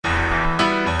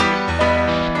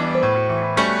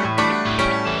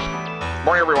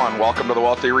everyone. Welcome to the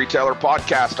Wealthy Retailer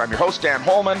Podcast. I'm your host, Dan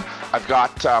Holman. I've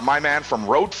got my man from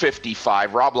Road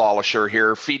 55, Rob Lollisher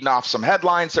here, feeding off some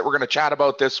headlines that we're going to chat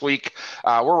about this week.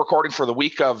 We're recording for the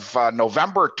week of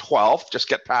November 12th. Just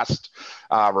get past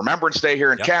Remembrance Day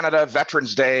here in Canada,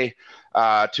 Veterans Day.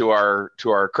 To our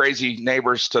crazy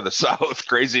neighbors to the south,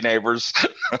 crazy neighbors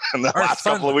in the last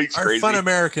couple of weeks. Our fun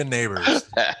American neighbors.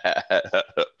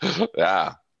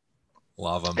 Yeah.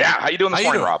 Love them. Yeah. How you doing this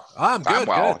morning, Rob? I'm good. I'm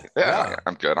well. Good. Yeah,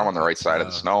 I'm good. I'm on the right side of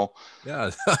the snow.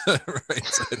 Yeah. Right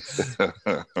side.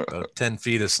 About 10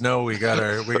 feet of snow. We got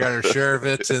our share of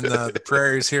it in the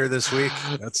prairies here this week.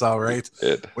 That's all right.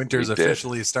 Winter's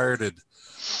officially started.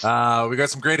 We got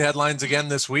some great headlines again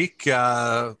this week.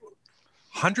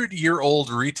 100-year-old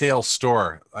retail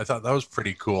store. I thought that was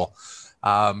pretty cool.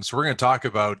 So we're going to talk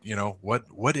about,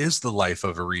 what is the life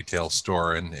of a retail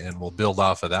store, and we'll build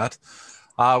off of that.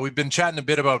 We've been chatting a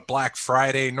bit about Black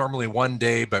Friday, normally one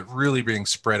day, but really being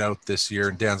spread out this year.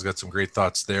 And Dan's got some great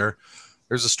thoughts there.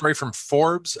 There's a story from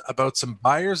Forbes about some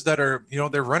buyers that are,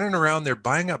 they're running around, they're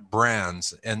buying up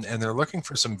brands, and they're looking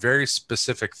for some very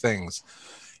specific things.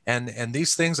 And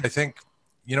these things, I think,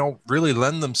 really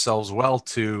lend themselves well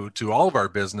to all of our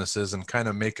businesses and kind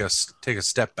of make us take a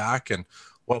step back and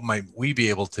what might we be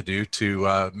able to do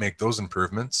to make those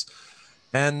improvements.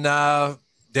 And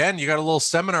Dan, you got a little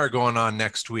seminar going on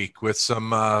next week with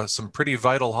some pretty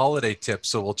vital holiday tips.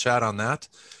 So we'll chat on that.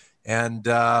 And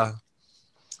I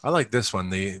like this one.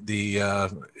 The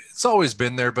it's always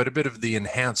been there, but a bit of the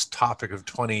enhanced topic of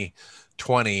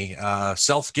 2020,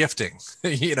 self-gifting,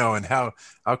 and how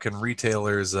can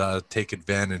retailers take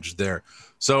advantage there.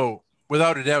 So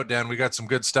without a doubt, Dan, we got some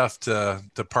good stuff to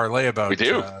parlay about. We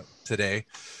do. Today.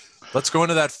 Let's go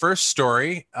into that first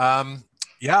story.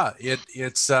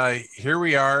 It's here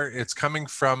we are. It's coming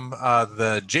from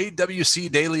the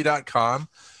jwcdaily.com.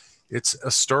 It's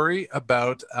a story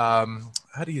about,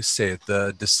 how do you say it?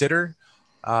 The DeSitter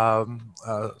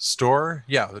store.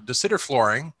 Yeah, the DeSitter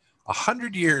Flooring.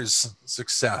 100 years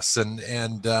success. And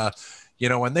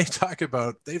when they talk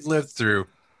about, they've lived through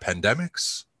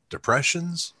pandemics,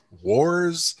 depressions,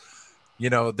 wars,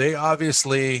 they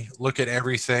obviously look at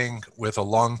everything with a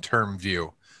long-term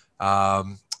view.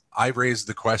 I raised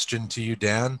the question to you,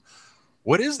 Dan,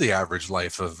 what is the average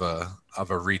life of a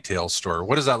retail store?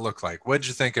 What does that look like? What did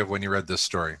you think of when you read this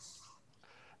story?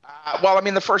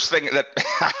 The first thing that,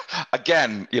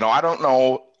 again, I don't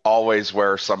know always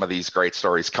where some of these great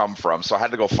stories come from. So I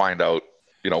had to go find out,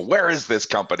 where is this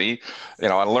company,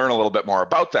 and learn a little bit more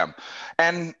about them.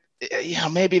 And,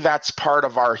 maybe that's part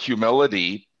of our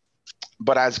humility.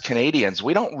 But as Canadians,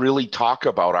 we don't really talk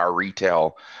about our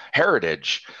retail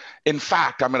heritage. In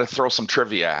fact, I'm going to throw some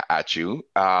trivia at you.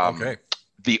 Okay.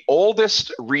 The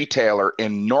oldest retailer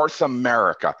in North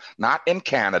America, not in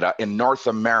Canada, in North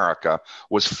America,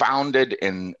 was founded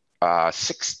in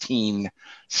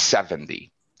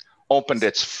 1670. Opened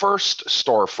its first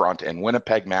storefront in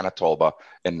Winnipeg, Manitoba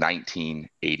in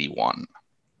 1981.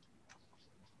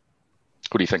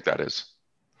 Who do you think that is?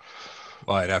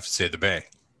 Well, I'd have to say the Bay.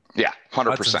 Yeah,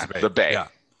 100%. The Bay.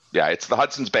 Yeah, it's the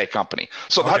Hudson's Bay Company.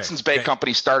 So the Hudson's Bay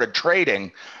Company started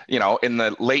trading, in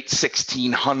the late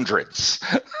 1600s.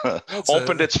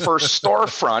 Opened its first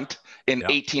storefront in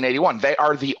 1881. They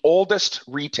are the oldest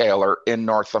retailer in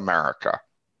North America.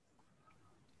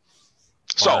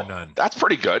 So that's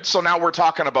pretty good. So now we're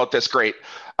talking about this great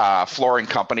flooring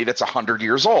company that's 100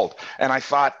 years old. And I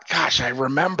thought, gosh, I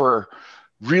remember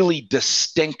really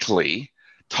distinctly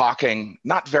talking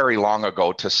not very long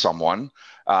ago to someone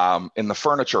in the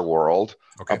furniture world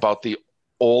about the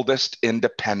oldest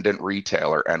independent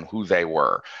retailer and who they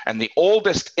were. And the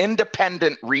oldest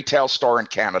independent retail store in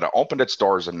Canada opened its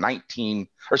doors in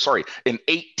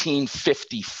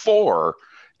 1854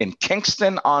 in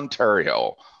Kingston,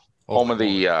 Ontario. Home of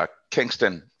the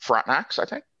Kingston Frontenacs, I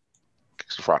think.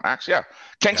 Kingston Frontenacs, yeah.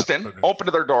 Kingston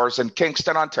opened their doors in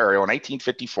Kingston, Ontario in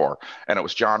 1854, and it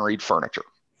was John Reed Furniture.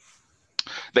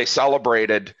 They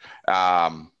celebrated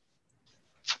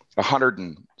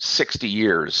 160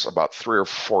 years about 3 or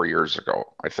 4 years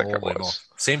ago, I think it was.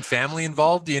 Same family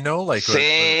involved,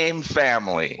 Same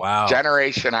family. Wow.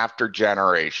 Generation after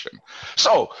generation.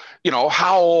 So,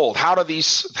 how old? How do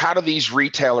these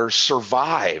retailers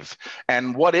survive?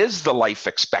 And what is the life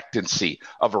expectancy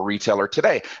of a retailer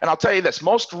today? And I'll tell you this,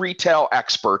 most retail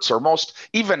experts or most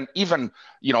even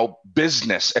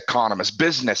business economists,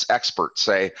 business experts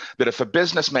say that if a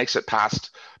business makes it past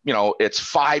it's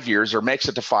 5 years or makes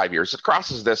it to 5 years, it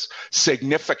crosses this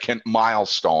significant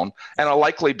milestone and it'll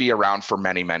likely be around for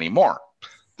many, many more.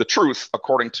 The truth,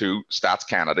 according to Stats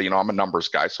Canada, I'm a numbers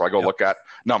guy, so I go look at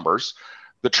numbers.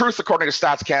 The truth, according to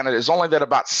Stats Canada, is only that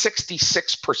about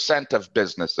 66% of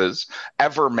businesses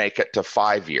ever make it to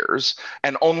 5 years,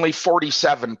 and only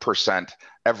 47%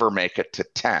 ever make it to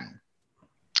 10.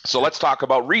 So let's talk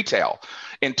about retail.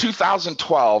 In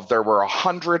 2012, there were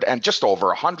just over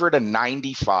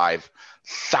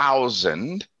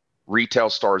 195,000 retail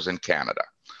stores in Canada.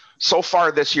 So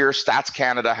far this year, Stats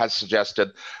Canada has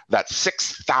suggested that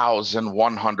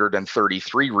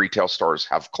 6,133 retail stores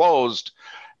have closed,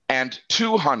 and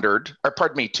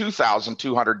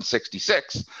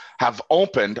 2,266 have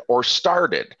opened or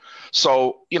started.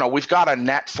 So, we've got a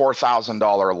net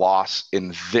 $4,000 loss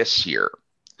in this year.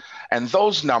 And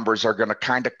those numbers are going to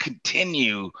kind of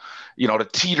continue, to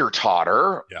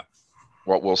teeter-totter. Yeah.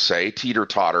 What we'll say,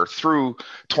 teeter-totter through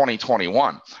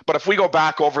 2021. But if we go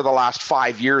back over the last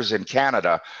 5 years in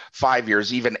Canada, 5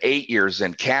 years, even 8 years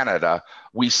in Canada,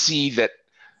 we see that,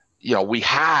 we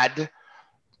had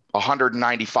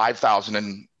 195,000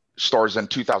 in stores in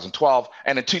 2012,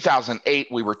 and in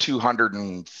 2008 we were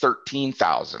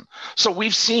 213,000. So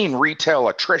we've seen retail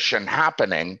attrition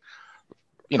happening,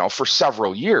 for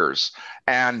several years.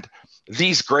 And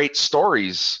these great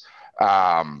stories,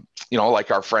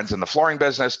 like our friends in the flooring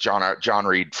business, John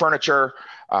Reed Furniture,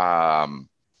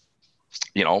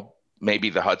 maybe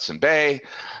the Hudson Bay,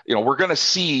 we're going to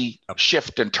see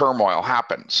shift and turmoil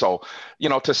happen. So,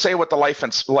 to say what the life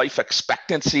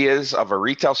expectancy is of a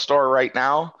retail store right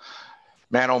now,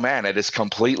 man, oh man, it is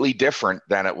completely different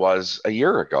than it was a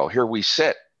year ago. Here we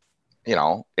sit,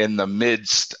 in the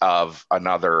midst of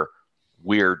another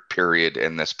weird period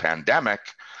in this pandemic.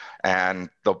 And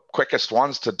the quickest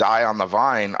ones to die on the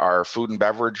vine are food and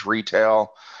beverage,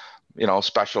 retail,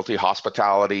 specialty,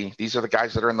 hospitality. These are the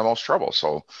guys that are in the most trouble.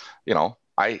 So,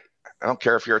 I don't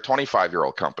care if you're a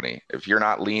 25-year-old company. If you're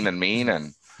not lean and mean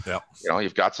and,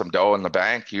 you've got some dough in the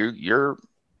bank, you're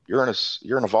in a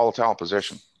volatile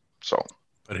position. So.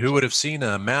 But who would have seen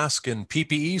a mask and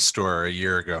PPE store a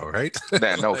year ago, right?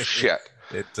 Man, no shit.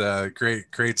 It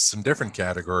creates some different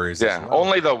categories. Yeah, well.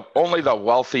 only the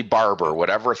wealthy barber would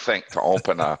ever think to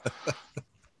open a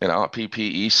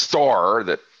PPE store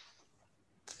that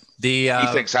he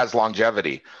thinks has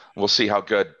longevity. We'll see how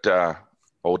good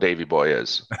old Davy Boy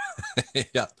is.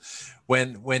 Yeah,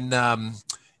 when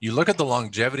you look at the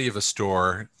longevity of a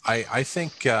store, I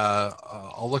think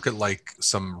I'll look at like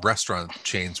some restaurant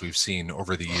chains we've seen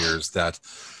over the years that.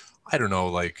 I don't know,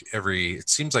 like it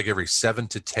seems like every 7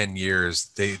 to 10 years,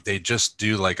 they just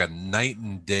do like a night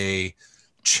and day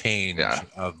change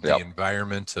of the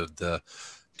environment of the,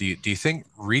 do you think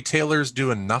retailers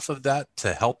do enough of that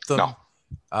to help them,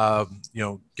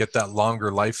 get that longer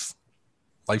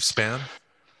lifespan?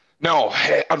 No,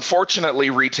 unfortunately,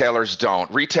 retailers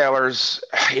don't. Retailers,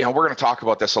 we're going to talk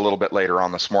about this a little bit later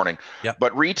on this morning,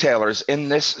 but retailers in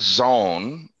this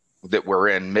zone that we're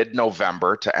in,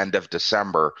 mid-November to end of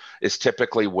December, is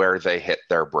typically where they hit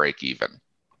their break even,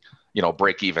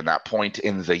 that point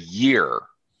in the year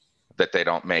that they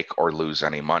don't make or lose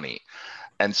any money.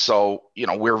 And so,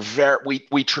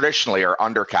 we traditionally are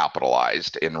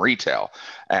undercapitalized in retail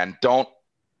and don't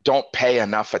pay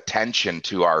enough attention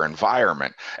to our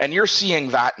environment. And you're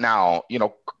seeing that now,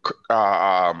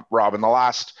 Rob, in the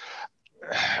last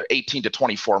 18 to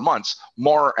 24 months,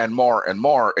 more and more and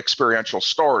more experiential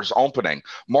stores opening,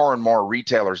 more and more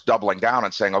retailers doubling down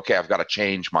and saying, okay, I've got to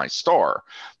change my store.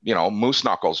 Moose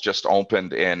Knuckles just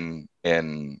opened in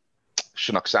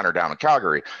Chinook Center down in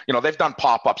Calgary. They've done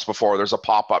pop-ups before. There's a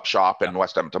pop-up shop in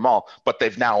West Edmonton Mall, but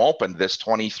they've now opened this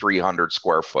 2,300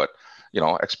 square foot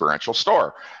experiential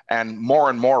store. And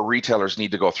more retailers need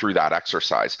to go through that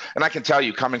exercise. And I can tell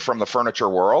you, coming from the furniture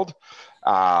world,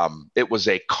 it was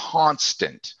a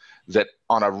constant that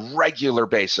on a regular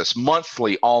basis,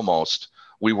 monthly almost,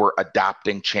 we were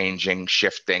adapting, changing,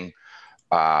 shifting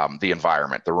the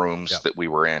environment, the rooms that we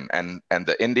were in. And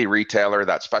the indie retailer,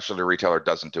 that specialty retailer,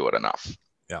 doesn't do it enough.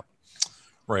 Yeah,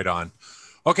 right on.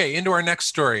 Okay, into our next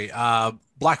story.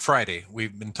 Black Friday.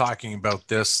 We've been talking about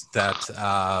this, that,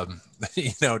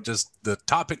 just the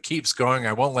topic keeps going.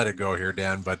 I won't let it go here,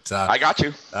 Dan, but I got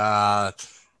you.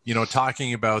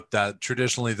 Talking about that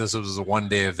traditionally this was a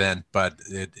one-day event, but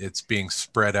it's being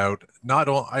spread out.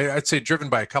 I'd say driven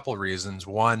by a couple of reasons.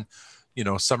 One,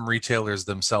 some retailers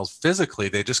themselves physically,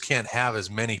 they just can't have as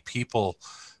many people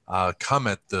come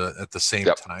at the same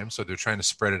time. So they're trying to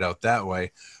spread it out that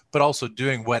way, but also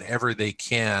doing whatever they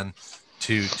can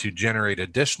to generate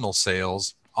additional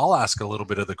sales. I'll ask a little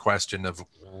bit of the question of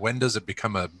when does it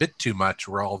become a bit too much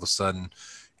where all of a sudden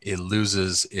it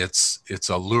loses its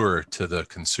allure to the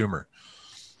consumer?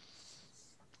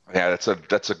 Yeah,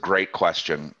 that's a great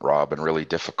question, Rob, and really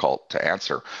difficult to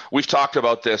answer. We've talked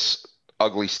about this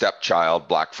ugly stepchild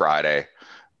Black Friday,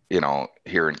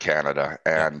 here in Canada.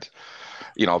 And,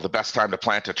 the best time to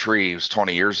plant a tree was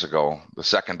 20 years ago. The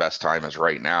second best time is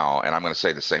right now. And I'm going to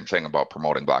say the same thing about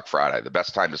promoting Black Friday. The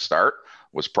best time to start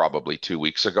was probably 2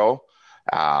 weeks ago.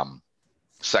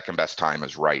 Second best time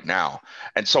is right now.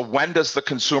 And so when does the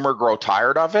consumer grow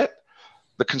tired of it?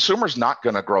 The consumer's not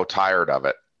going to grow tired of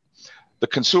it. The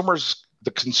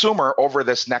consumer over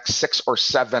this next 6 or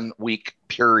 7 week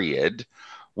period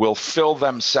will fill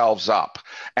themselves up.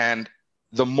 And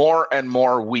the more and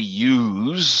more we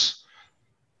use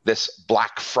this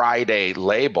Black Friday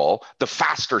label, the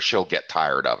faster she'll get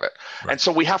tired of it. Right. And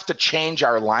so we have to change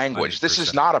our language. 100%. This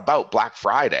is not about Black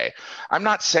Friday. I'm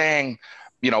not saying,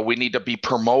 we need to be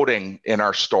promoting in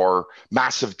our store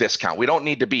massive discount. We don't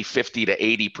need to be 50 to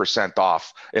 80%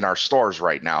 off in our stores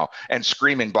right now and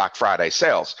screaming Black Friday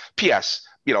sales. P.S.,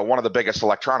 one of the biggest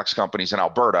electronics companies in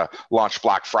Alberta launched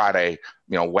Black Friday,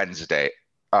 Monday,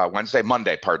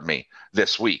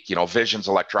 this week. Visions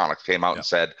Electronics came out and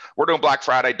said, we're doing Black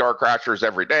Friday door crashers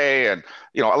every day. And,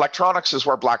 electronics is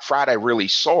where Black Friday really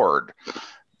soared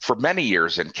for many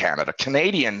years in Canada.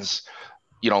 Canadians,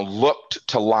 looked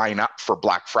to line up for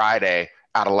Black Friday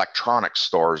at electronics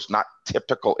stores, not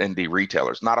typical indie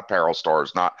retailers, not apparel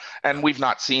stores, and we've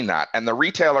not seen that. And the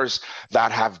retailers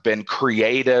that have been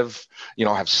creative,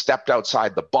 have stepped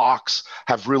outside the box,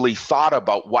 have really thought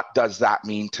about what does that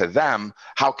mean to them?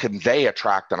 How can they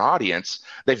attract an audience?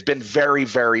 They've been very,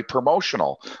 very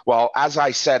promotional. Well, as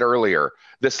I said earlier,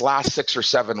 this last 6 or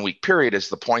 7 week period is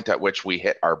the point at which we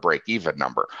hit our break-even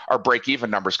number. Our break-even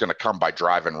number is going to come by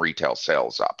driving retail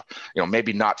sales up.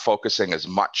 Maybe not focusing as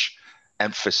much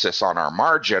emphasis on our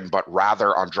margin, but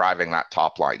rather on driving that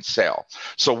top line sale.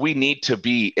 So we need to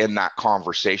be in that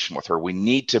conversation with her. We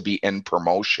need to be in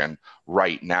promotion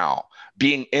right now.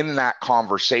 Being in that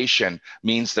conversation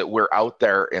means that we're out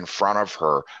there in front of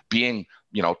her, being,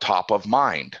 top of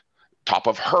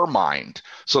her mind,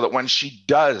 so that when she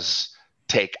does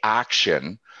take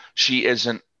action,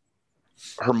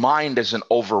 her mind isn't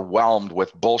overwhelmed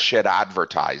with bullshit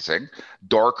advertising,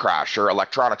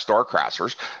 electronics door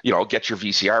crashers, get your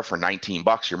VCR for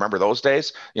 $19. You remember those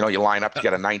days? You line up to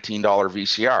get a $19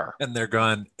 VCR. And they're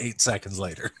gone 8 seconds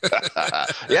later.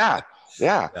 Yeah.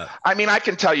 I mean, I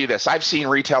can tell you this. I've seen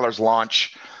retailers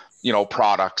launch,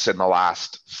 products in the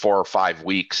last 4 or 5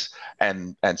 weeks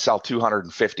and sell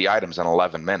 250 items in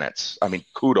 11 minutes. I mean,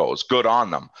 kudos, good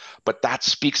on them. But that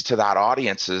speaks to that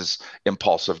audience's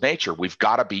impulsive nature. We've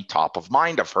got to be top of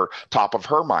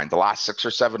her mind. The last 6 or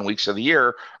 7 weeks of the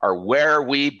year are where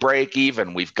we break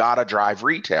even. We've got to drive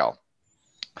retail.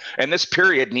 And this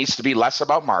period needs to be less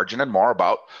about margin and more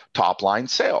about top line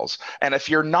sales. And if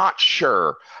you're not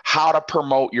sure how to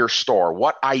promote your store,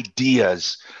 what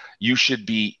ideas you should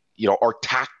be or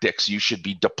tactics you should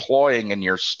be deploying in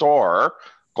your store,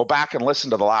 go back and listen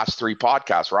to the last 3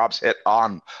 podcasts. Rob's hit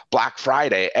on Black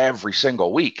Friday every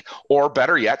single week. Or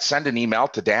better yet, send an email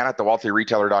to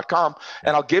dan@thewealthyretailer.com,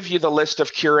 and I'll give you the list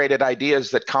of curated ideas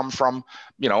that come from,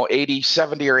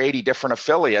 70 or 80 different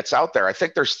affiliates out there. I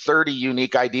think there's 30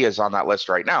 unique ideas on that list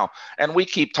right now. And we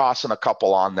keep tossing a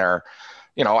couple on there.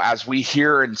 As we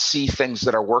hear and see things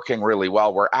that are working really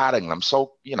well, we're adding them.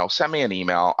 So, send me an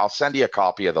email. I'll send you a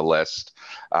copy of the list.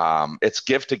 It's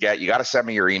give to get. You got to send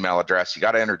me your email address. You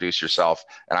got to introduce yourself,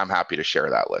 and I'm happy to share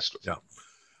that list with you.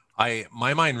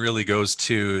 My mind really goes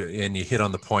to, and you hit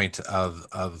on the point of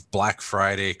Black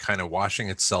Friday kind of washing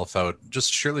itself out,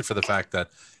 just surely for the fact that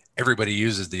everybody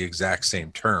uses the exact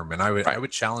same term. And I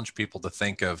would challenge people to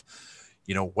think of,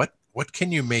 what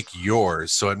can you make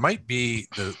yours? So it might be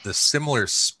the similar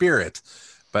spirit,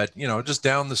 but just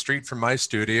down the street from my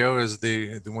studio is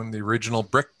one of the original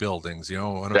brick buildings.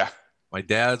 One of my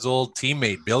dad's old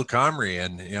teammate, Bill Comrie,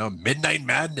 and Midnight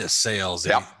Madness sales.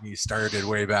 He started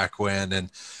way back when,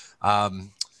 and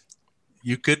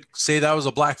you could say that was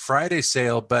a Black Friday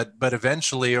sale, but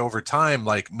eventually over time,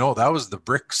 no, that was the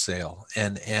brick sale,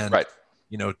 and right.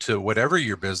 To whatever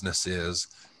your business is,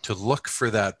 to look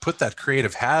for that, put that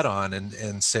creative hat on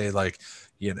and say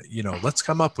let's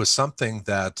come up with something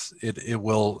that it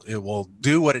will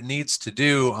do what it needs to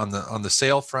do on the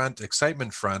sale front,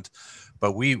 excitement front,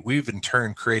 but we've in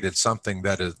turn created something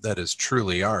that is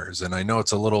truly ours. And I know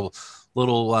it's a little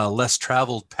less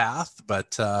traveled path,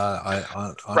 but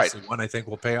honestly, one I think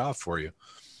will pay off for you.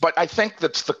 But I think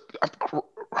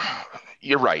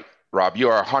you're right, Rob. You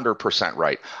are 100%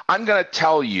 right. I'm going to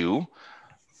tell you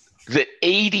that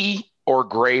 80 or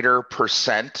greater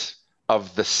 %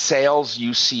 of the sales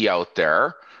you see out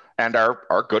there, and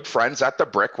our good friends at the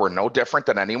Brick, we're no different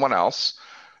than anyone else.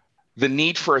 The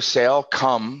need for a sale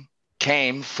come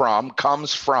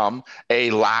comes from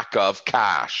a lack of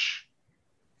cash.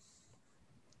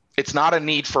 It's not a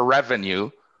need for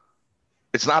revenue.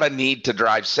 It's not a need to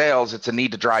drive sales. It's a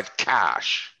need to drive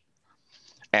cash.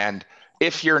 And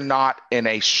if you're not in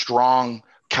a strong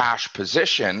cash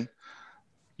position,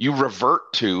 you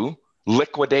revert to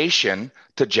liquidation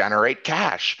to generate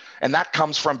cash. And that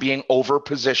comes from being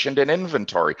over-positioned in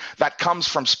inventory. That comes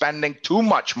from spending too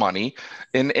much money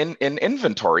in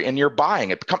inventory in your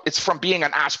buying. It's from being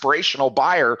an aspirational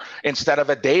buyer instead of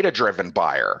a data-driven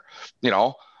buyer.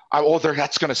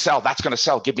 That's going to sell. That's going to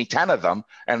sell. Give me 10 of them.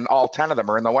 And all 10 of them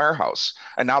are in the warehouse.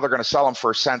 And now they're going to sell them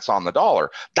for cents on the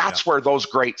dollar. That's where those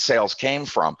great sales came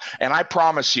from. And I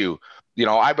promise you,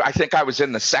 I think I was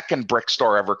in the second brick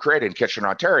store ever created in Kitchener,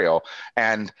 Ontario,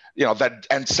 and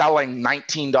selling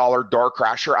 $19 door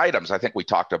crasher items. I think we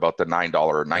talked about the $9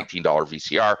 or $19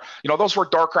 VCR. Those were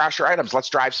door crasher items. Let's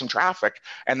drive some traffic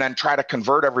and then try to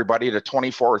convert everybody to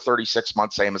 24 or 36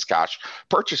 month same as cash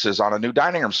purchases on a new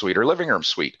dining room suite or living room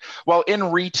suite. Well, in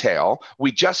retail,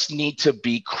 we just need to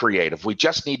be creative. We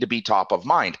just need to be top of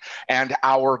mind. And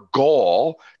our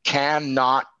goal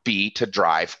cannot be to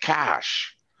drive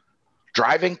cash.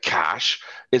 Driving cash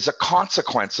is a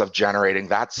consequence of generating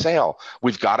that sale.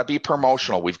 We've got to be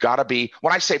promotional. We've got to be,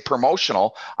 when I say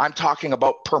promotional, I'm talking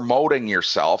about promoting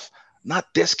yourself,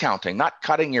 not discounting, not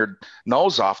cutting your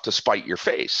nose off to spite your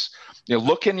face.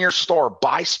 Look in your store,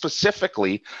 buy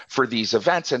specifically for these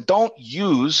events, and don't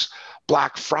use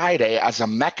Black Friday as a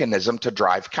mechanism to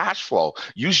drive cash flow.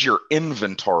 Use your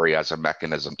inventory as a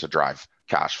mechanism to drive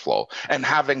cash flow. And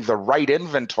having the right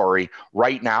inventory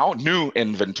right now, new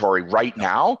inventory right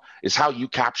now, is how you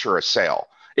capture a sale.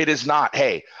 It is not,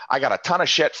 hey, I got a ton of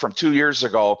shit from 2 years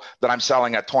ago that I'm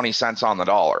selling at 20 cents on the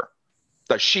dollar.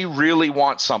 Does she really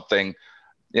want something,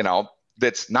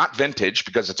 that's not vintage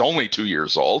because it's only 2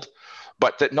 years old,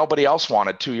 but that nobody else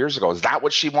wanted 2 years ago? Is that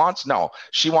what she wants? No,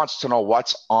 she wants to know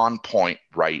what's on point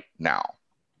right now.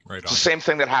 Right on. It's the same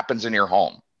thing that happens in your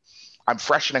home. I'm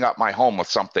freshening up my home with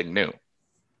something new.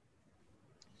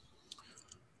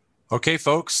 Okay,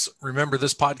 folks, remember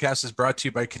this podcast is brought to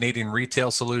you by Canadian Retail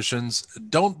Solutions.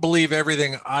 Don't believe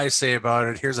everything I say about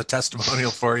it. Here's a testimonial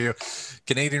for you.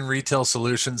 Canadian Retail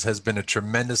Solutions has been a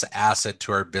tremendous asset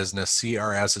to our business.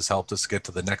 CRS has helped us get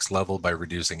to the next level by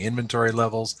reducing inventory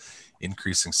levels,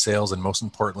 increasing sales, and most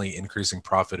importantly, increasing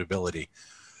profitability.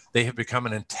 They have become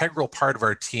an integral part of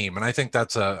our team. And I think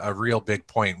that's a real big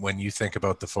point when you think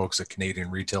about the folks at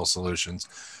Canadian Retail Solutions.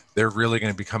 They're really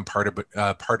going to become part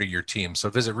of your team. So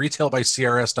visit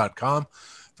retailbycrs.com.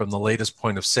 From the latest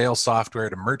point of sale software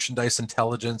to merchandise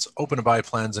intelligence, open to buy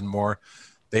plans, and more,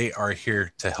 they are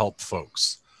here to help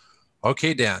folks.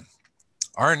 Okay, Dan,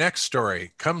 our next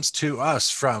story comes to us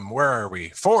from, where are we?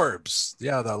 Forbes.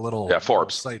 Yeah, that little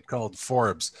Forbes site called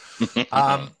Forbes.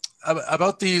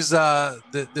 About these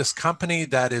this company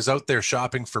that is out there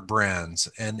shopping for brands,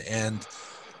 and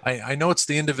I know it's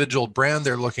the individual brand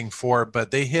they're looking for, but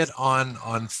they hit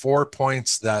on 4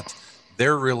 points that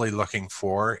they're really looking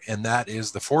for, and that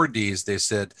is the 4 Ds. They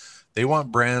said they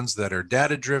want brands that are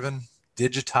data-driven,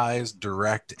 digitized,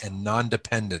 direct, and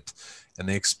non-dependent, and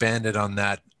they expanded on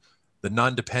that. The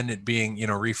non-dependent being,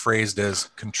 rephrased as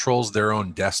controls their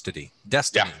own destiny.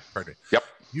 Yeah. Pardon. Yep.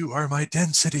 You are my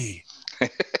density.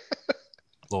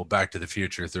 Little Back to the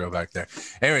Future throwback there.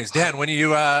 Anyways, Dan, when you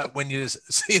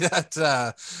see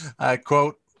that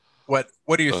quote, what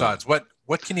are your thoughts?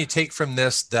 What can you take from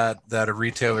this that a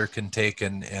retailer can take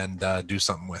and do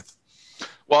something with?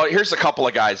 Well, here's a couple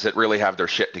of guys that really have their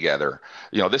shit together.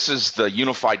 This is the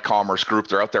Unified Commerce Group.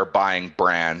 They're out there buying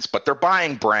brands, but they're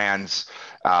buying brands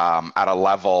at a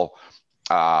level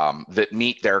that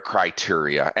meet their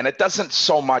criteria. And it doesn't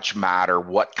so much matter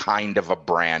what kind of a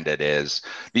brand it is.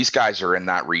 These guys are in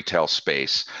that retail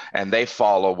space, and they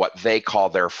follow what they call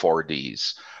their 4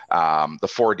 Ds. The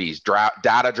 4 Ds,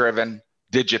 data-driven,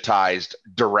 digitized,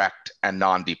 direct, and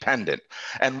non-dependent.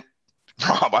 And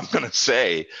Rob, I'm going to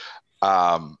say,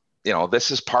 this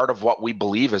is part of what we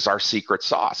believe is our secret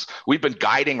sauce. We've been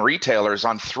guiding retailers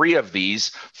on 3 of these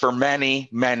for many,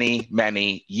 many,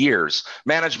 many years.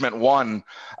 Management One,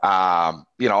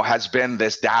 has been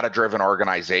this data-driven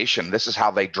organization. This is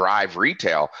how they drive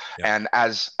retail. Yeah. And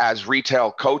as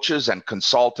retail coaches and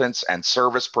consultants and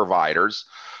service providers,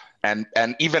 and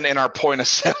even in our point of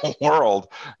sale world,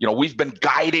 we've been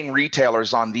guiding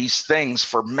retailers on these things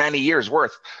for many years.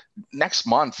 Next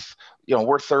month,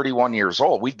 we're 31 years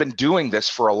old. We've been doing this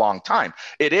for a long time.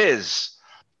 It is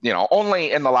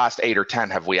only in the last 8 or 10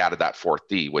 have we added that fourth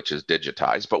D, which is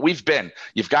digitize. But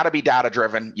you've got to be data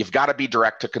driven. You've got to be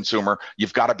direct to consumer.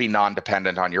 You've got to be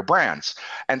non-dependent on your brands.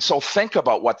 And so think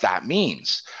about what that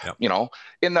means. Yep.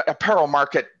 In the apparel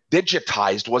market,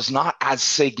 digitized was not as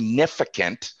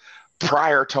significant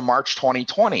prior to March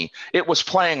 2020. It was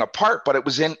playing a part, but it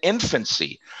was in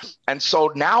infancy. And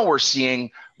so now we're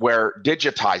seeing where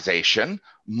digitization,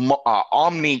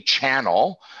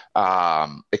 omni-channel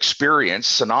experience,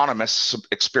 synonymous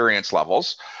experience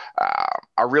levels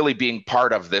are really being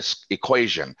part of this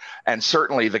equation. And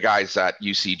certainly the guys at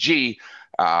UCG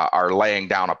are laying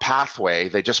down a pathway.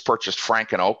 They just purchased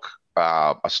Frank and Oak,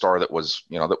 a store that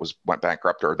went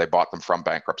bankrupt, or they bought them from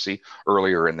bankruptcy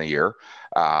earlier in the year,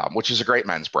 which is a great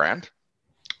men's brand.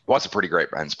 Was a pretty great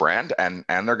men's brand, and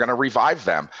they're going to revive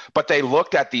them. But they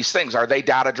looked at these things. Are they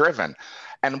data driven?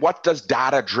 And what does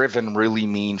data driven really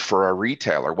mean for a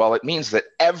retailer? Well, it means that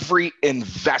every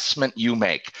investment you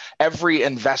make, every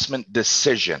investment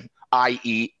decision,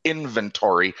 i.e.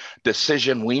 inventory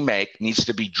decision we make, needs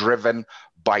to be driven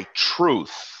by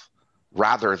truth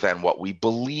rather than what we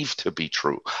believe to be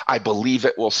true. I believe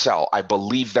it will sell. I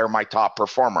believe they're my top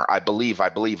performer. I believe.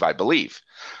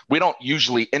 We don't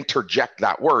usually interject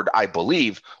that word, I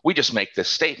believe. We just make this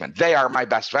statement. They are my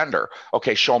best vendor.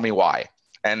 Okay, show me why.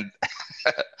 And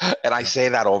I say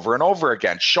that over and over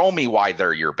again. Show me why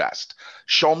they're your best.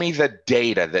 Show me the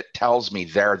data that tells me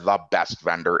they're the best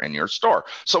vendor in your store.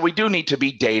 So we do need to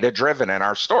be data driven in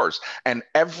our stores. And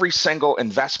every single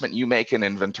investment you make in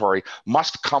inventory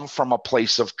must come from a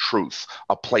place of truth,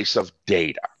 a place of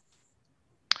data.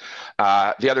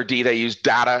 The other D they use,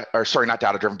 not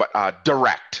data driven, but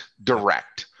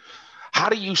direct. How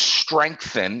do you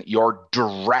strengthen your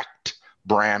direct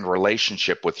brand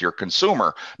relationship with your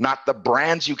consumer? Not the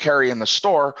brands you carry in the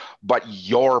store, but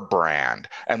your brand.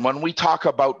 And when we talk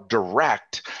about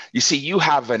direct, you see, you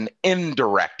have an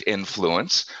indirect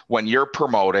influence when you're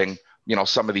promoting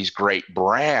some of these great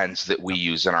brands that we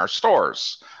use in our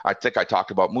stores. I think I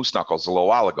talked about Moose Knuckles a little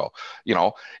while ago.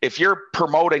 If you're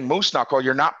promoting Moose Knuckle,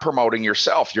 you're not promoting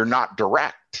yourself. You're not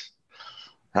direct.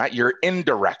 Right? You're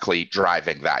indirectly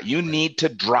driving that. You need to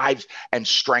drive and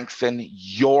strengthen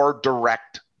your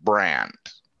direct brand.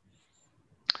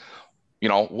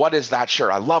 What is that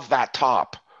shirt? I love that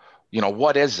top.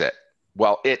 What is it?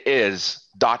 Well, it is ...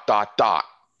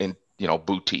 in,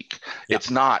 boutique. Yep. It's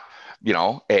not,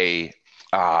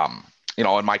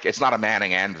 and Mike, it's not a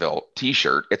Manning Anvil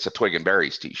t-shirt. It's a Twig and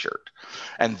Berries t-shirt.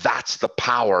 And that's the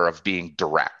power of being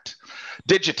direct.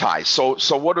 Digitize.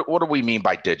 So what do we mean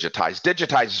by digitize?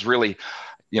 Digitize is really,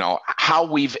 how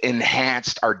we've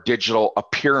enhanced our digital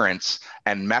appearance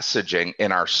and messaging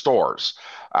in our stores,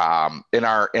 in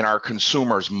our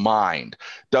consumer's mind.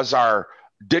 Does our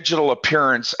digital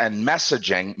appearance and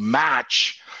messaging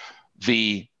match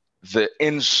the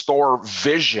in-store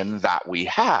vision that we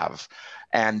have?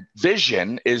 And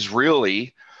vision is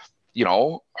really,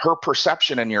 her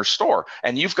perception in your store.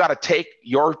 And you've got to take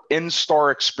your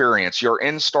in-store experience, your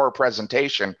in-store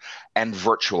presentation, and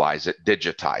virtualize it,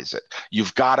 digitize it.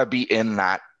 You've got to be in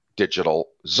that digital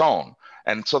zone.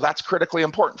 And so that's critically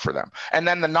important for them. And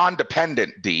then the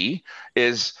non-dependent D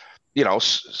is,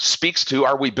 speaks to,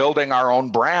 are we building our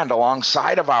own brand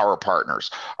alongside of our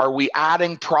partners? Are we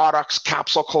adding products,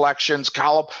 capsule collections,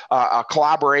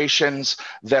 collaborations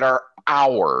that are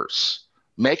ours,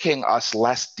 making us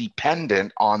less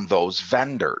dependent on those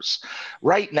vendors?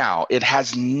 Right now, it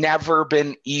has never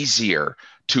been easier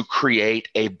to create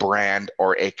a brand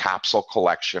or a capsule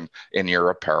collection in your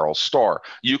apparel store.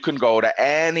 You can go to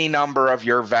any number of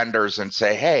your vendors and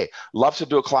say, hey, love to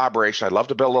do a collaboration. I'd love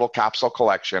to build a little capsule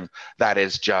collection that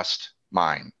is just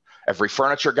mine. Every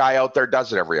furniture guy out there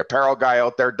does it. Every apparel guy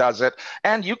out there does it.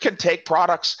 And you can take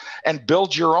products and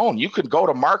build your own. You can go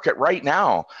to market right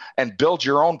now and build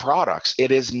your own products.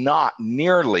 It is not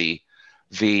nearly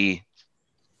the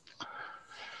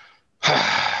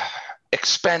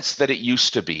expense that it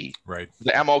used to be. Right.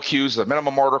 The MOQs, the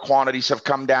minimum order quantities have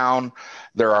come down.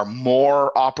 There are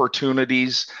more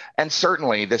opportunities. And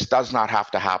certainly this does not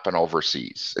have to happen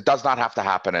overseas. It does not have to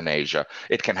happen in Asia.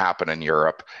 It can happen in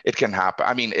Europe. It can happen.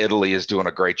 I mean, Italy is doing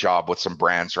a great job with some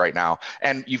brands right now.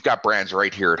 And you've got brands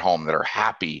right here at home that are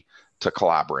happy to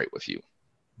collaborate with you.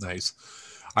 Nice.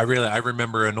 I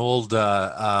remember an old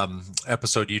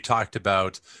episode you talked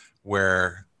about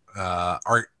where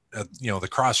art, the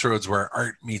crossroads where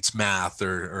art meets math,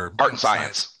 or art and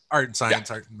science, art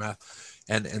and math.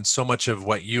 And so much of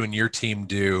what you and your team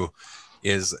do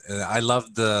is, I love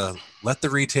let the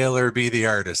retailer be the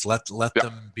artist. Let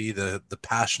them be the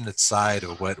passionate side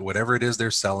of whatever it is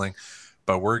they're selling.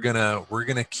 but we're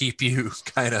gonna keep you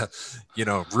kind of,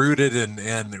 rooted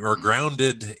and or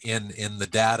grounded in the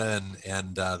data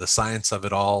and the science of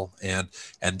it all, and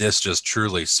this just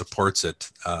truly supports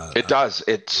it. It does.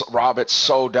 Rob, it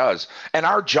so does. And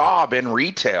our job in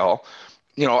retail,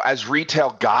 as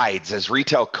retail guides, as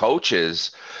retail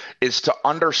coaches, is to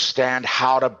understand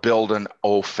how to build an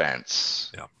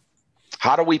offense. Yeah.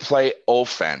 How do we play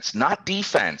offense, not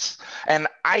defense? And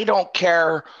I don't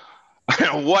care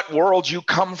what world you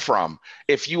come from.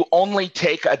 If you only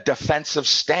take a defensive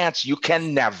stance, you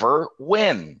can never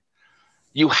win.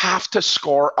 You have to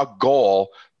score a goal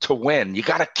to win. You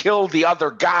got to kill the other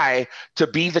guy to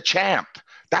be the champ.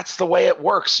 That's the way it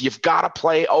works. You've got to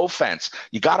play offense.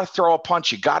 You got to throw a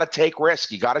punch. You got to take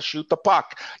risk. You got to shoot the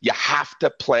puck. You have to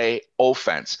play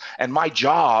offense. And my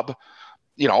job,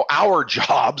 our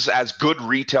jobs as good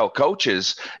retail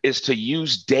coaches is to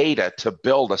use data to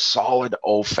build a solid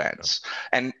offense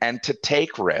and to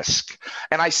take risk.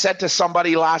 And I said to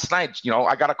somebody last night,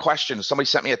 I got a question. Somebody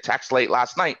sent me a text late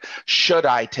last night. Should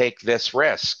I take this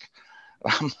risk?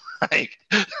 I'm like,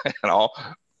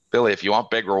 Billy, if you want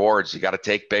big rewards, you got to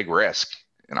take big risk,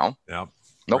 Yeah.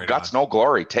 No right guts, on. No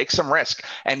glory. Take some risk.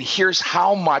 And here's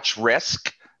how much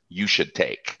risk you should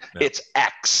take. Yeah. It's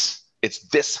X.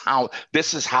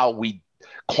 This is how we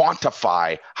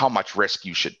quantify how much risk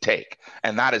you should take.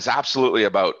 And that is absolutely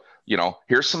about,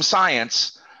 here's some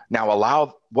science. Now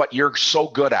allow what you're so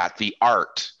good at, the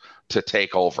art, to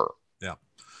take over. Yeah.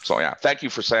 So yeah, thank you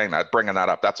for saying that, bringing that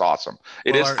up. That's awesome.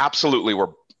 It is absolutely where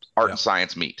art and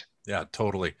science meet. Yeah,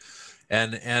 totally.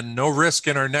 And no risk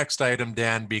in our next item,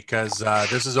 Dan, because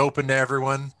this is open to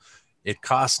everyone. It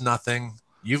costs nothing.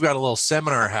 You've got a little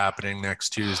seminar happening next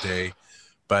Tuesday,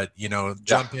 but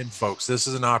jump in, folks. This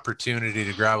is an opportunity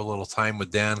to grab a little time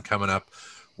with Dan coming up,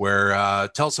 where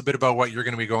tell us a bit about what you're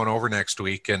going to be going over next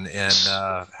week and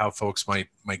how folks might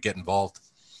get involved.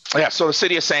 Yeah, so the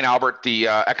City of St. Albert, the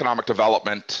Economic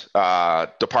Development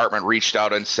Department reached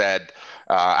out and said,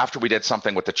 after we did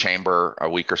something with the Chamber a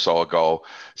week or so ago,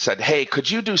 said, hey,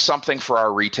 could you do something for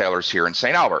our retailers here in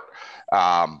St. Albert?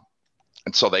 And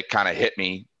so they kind of hit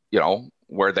me,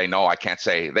 where they know I can't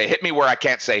say, they hit me where I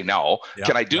can't say no. Yeah,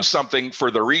 can I do something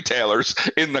for the retailers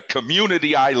in the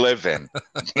community I live in?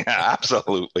 Yeah,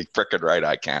 absolutely. Frickin' right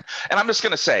I can. And I'm just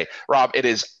going to say, Rob, it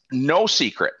is no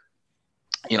secret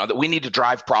that we need to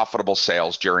drive profitable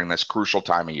sales during this crucial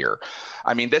time of year.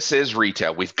 I mean, this is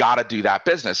retail. We've got to do that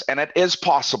business. And it is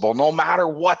possible, no matter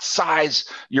what size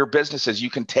your business is,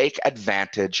 you can take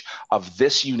advantage of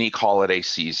this unique holiday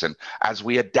season as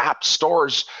we adapt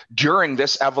stores during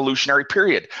this evolutionary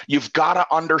period. You've got to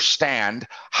understand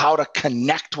how to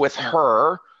connect with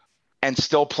her and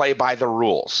still play by the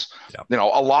rules. Yep.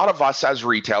 A lot of us as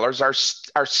retailers are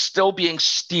still being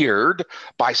steered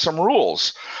by some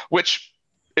rules, which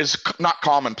is not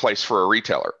commonplace for a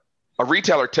retailer. A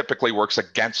retailer typically works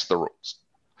against the rules,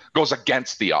 goes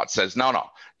against the odds, says, no,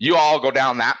 you all go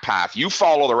down that path. You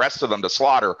follow the rest of them to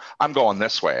slaughter. I'm going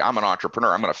this way. I'm an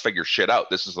entrepreneur. I'm going to figure shit out.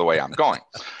 This is the way I'm going,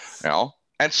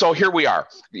 And so here we are.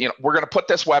 We're going to put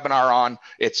this webinar on.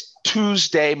 It's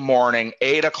Tuesday morning,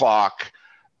 8:00,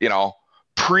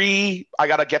 I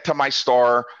got to get to my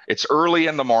store. It's early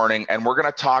in the morning, and we're going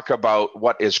to talk about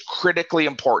what is critically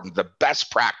important, the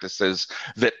best practices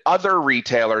that other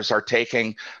retailers are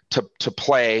taking to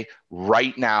play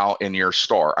right now in your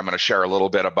store. I'm going to share a little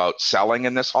bit about selling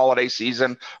in this holiday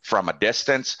season from a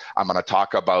distance. I'm going to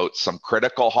talk about some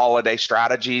critical holiday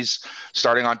strategies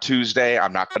starting on Tuesday.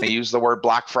 I'm not going to use the word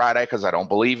Black Friday because I don't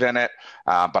believe in it,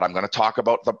 but I'm going to talk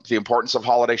about the importance of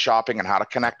holiday shopping and how to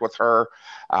connect with her.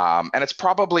 And it's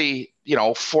probably,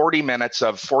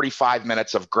 45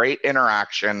 minutes of great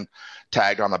interaction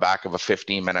tagged on the back of a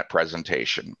 15-minute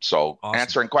presentation. So awesome.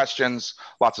 Answering questions,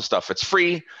 lots of stuff. It's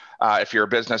free if you're a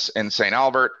business in St.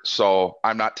 Albert. So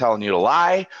I'm not telling you to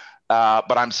lie,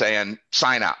 but I'm saying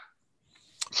sign up.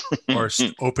 Or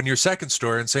open your second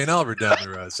store in St. Albert down the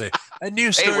road. Say, a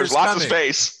new store there's is lots coming. of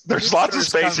space. There's lots of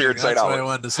space here in St. Albert. That's why I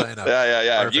wanted to sign up.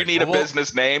 Yeah. Perfect. If you need a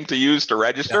business name to use to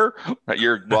register,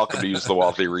 you're welcome to use the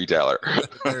Wealthy Retailer.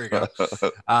 There you go.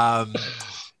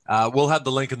 We'll have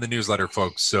the link in the newsletter,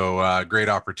 folks. So great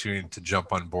opportunity to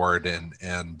jump on board and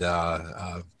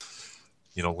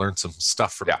learn some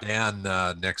stuff from Dan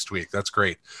next week. That's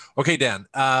great. Okay, Dan.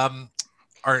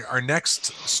 Our next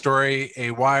story,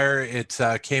 A Wire, it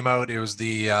came out. It was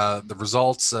the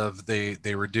results of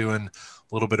they were doing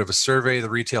a little bit of a survey, the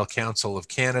Retail Council of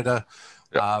Canada.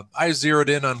 Yep. I zeroed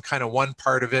in on kind of one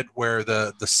part of it where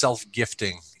the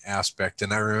self-gifting aspect.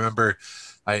 And I remember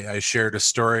I shared a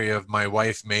story of my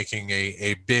wife making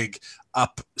a big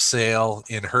up sale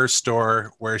in her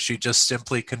store where she just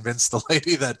simply convinced the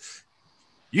lady that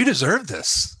you deserve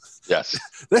this. Yes.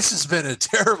 This has been a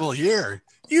terrible year.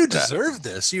 You deserve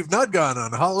this. You've not gone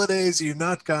on holidays. You've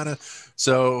not gone to.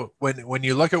 So when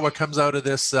you look at what comes out of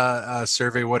this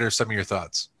survey, what are some of your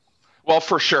thoughts? Well,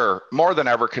 for sure, more than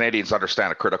ever, Canadians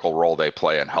understand a critical role they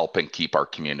play in helping keep our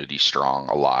community strong,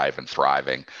 alive, and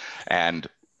thriving. And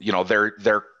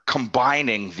they're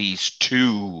combining these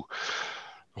two,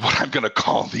 what I'm going to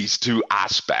call these two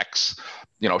aspects,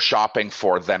 shopping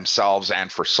for themselves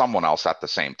and for someone else at the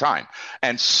same time.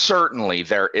 And certainly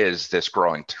there is this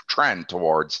growing trend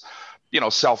towards,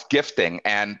 self-gifting.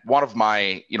 And one of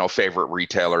my, favorite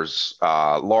retailers,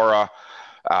 Laura,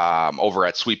 over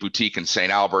at Sweet Boutique in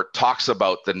St. Albert, talks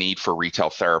about the need for retail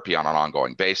therapy on an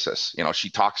ongoing basis. She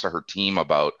talks to her team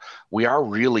about, we are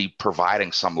really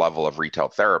providing some level of retail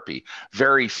therapy.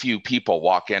 Very few people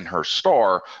walk in her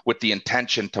store with the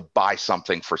intention to buy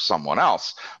something for someone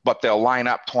else, but they'll line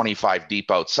up 25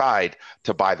 deep outside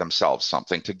to buy themselves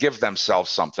something, to give themselves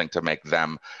something to make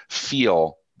them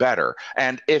feel better.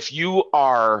 And if you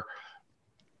are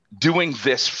doing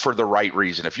this for the right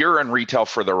reason, if you're in retail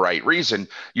for the right reason,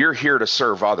 you're here to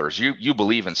serve others. You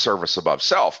believe in service above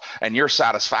self, and your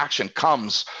satisfaction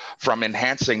comes from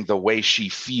enhancing the way she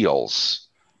feels,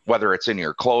 whether it's in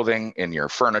your clothing, in your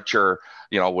furniture,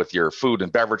 with your food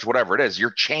and beverage, whatever it is.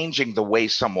 You're changing the way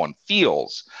someone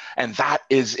feels, and that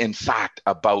is in fact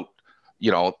about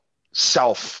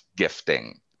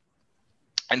self-gifting.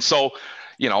 And so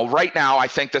right now, I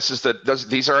think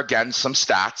these are again some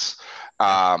stats.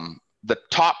 The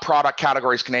top product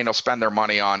categories Canadians will spend their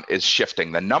money on is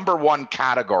shifting. The number one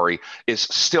category is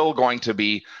still going to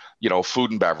be, food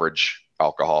and beverage,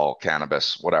 alcohol,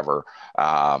 cannabis, whatever.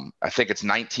 I think it's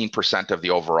 19% of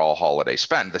the overall holiday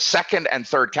spend. The second and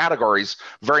third categories,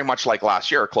 very much like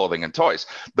last year, are clothing and toys.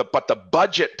 But the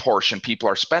budget portion people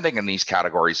are spending in these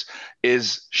categories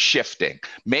is shifting.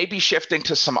 Maybe shifting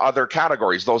to some other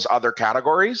categories. Those other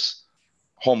categories,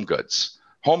 home goods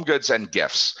and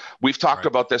gifts. We've talked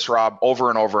about this, Rob, over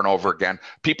and over and over again.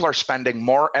 People are spending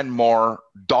more and more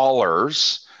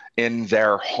dollars in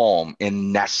their home,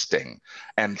 in nesting.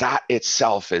 And that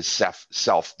itself is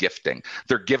self-gifting.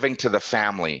 They're giving to the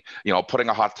family, putting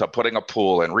a hot tub, putting a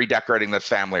pool, and redecorating the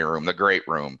family room, the great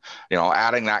room,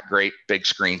 adding that great big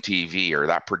screen TV or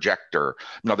that projector.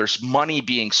 There's money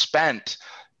being spent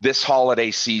this holiday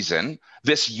season,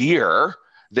 this year,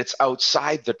 that's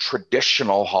outside the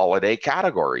traditional holiday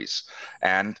categories.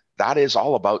 And that is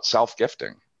all about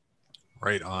self-gifting.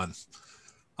 Right on.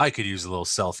 I could use a little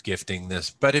self-gifting this,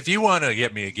 but if you want to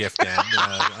get me a gift, Dan,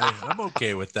 I'm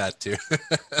okay with that too.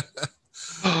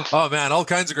 Oh man, all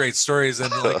kinds of great stories.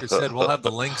 And like you said, we'll have the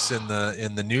links in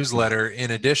the newsletter.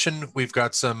 In addition, we've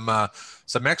got some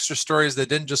extra stories that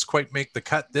didn't just quite make the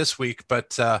cut this week,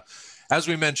 but as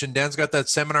we mentioned, Dan's got that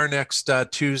seminar next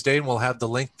Tuesday, and we'll have the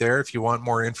link there if you want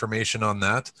more information on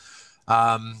that.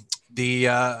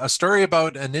 A story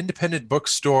about an independent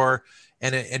bookstore,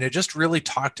 and it just really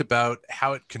talked about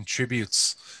how it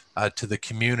contributes to the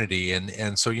community.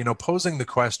 And so, posing the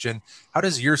question, how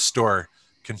does your store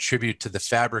contribute to the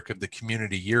fabric of the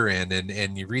community you're in?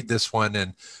 And you read this one,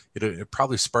 and it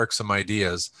probably sparks some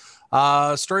ideas.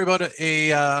 A story about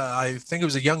I think it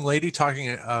was a young lady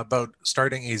talking about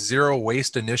starting a zero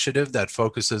waste initiative that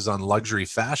focuses on luxury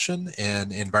fashion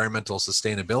and environmental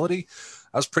sustainability.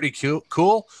 That was pretty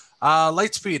cool.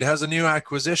 Lightspeed has a new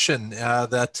acquisition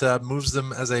that moves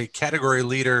them as a category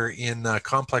leader in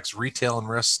complex retail and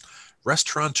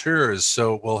restaurateurs.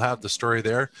 So we'll have the story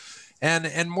there.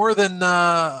 And more than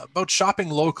about shopping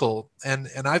local. And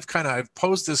I've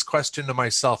posed this question to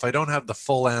myself. I don't have the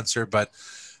full answer, but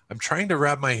I'm trying to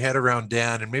wrap my head around,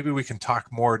 Dan, and maybe we can talk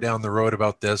more down the road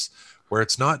about this, where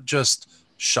it's not just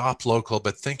shop local,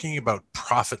 but thinking about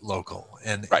profit local.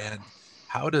 And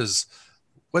how does,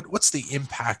 what's the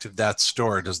impact of that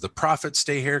store? Does the profit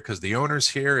stay here because the owner's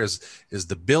here? Is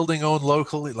the building owned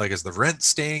locally? Like, is the rent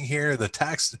staying here? The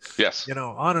tax, yes,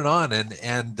 on and on,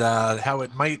 and how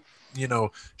it might,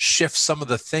 shift some of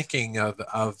the thinking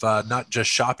of not just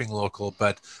shopping local,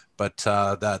 but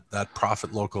that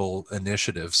profit local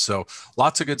initiative. So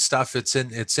lots of good stuff. It's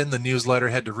in the newsletter.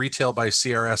 Head to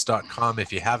retailbycrs.com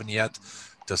if you haven't yet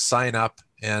to sign up.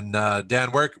 And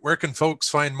Dan, where can folks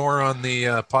find more on the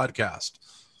podcast?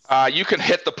 You can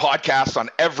hit the podcast on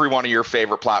every one of your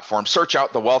favorite platforms. Search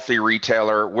out The Wealthy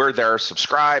Retailer. We're there.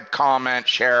 Subscribe, comment,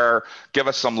 share, give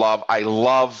us some love. I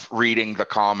love reading the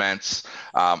comments.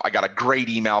 I got a great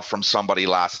email from somebody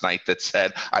last night that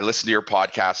said, I listened to your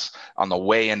podcast on the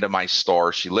way into my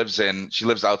store. She lives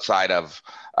outside of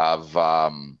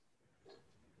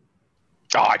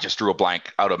I just drew a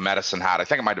blank, out of Medicine Hat. I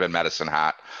think it might have been Medicine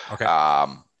Hat. Okay.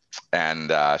 And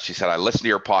she said, I listened to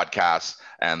your podcast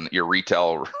and your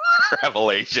retail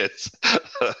revelations.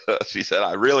 She said,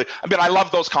 I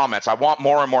love those comments. I want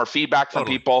more and more feedback from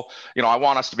people. I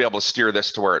want us to be able to steer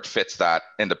this to where it fits that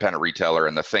independent retailer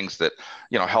and the things that,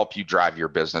 help you drive your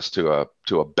business to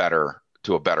a better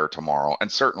tomorrow. And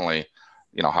certainly,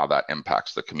 how that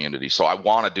impacts the community. So I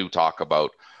want to talk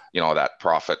about, that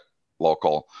profit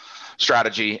local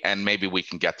strategy, and maybe we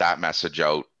can get that message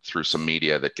out through some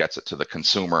media that gets it to the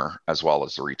consumer as well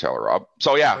as the retailer.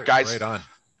 So yeah, guys, right on.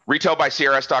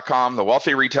 retailbycrs.com,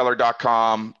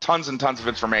 thewealthyretailer.com, tons and tons of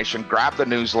information. Grab the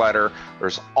newsletter.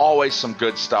 There's always some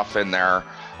good stuff in there,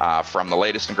 from the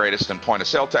latest and greatest in point of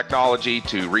sale technology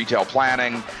to retail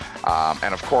planning,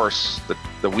 and of course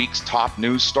the week's top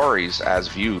news stories as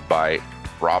viewed by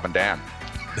Rob and Dan.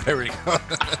 There we go.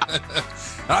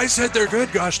 I said they're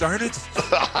good, gosh darn it.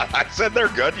 I said they're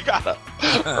good. You got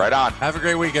it. Right on. Have a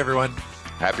great week, everyone.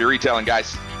 Happy retailing,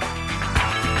 guys.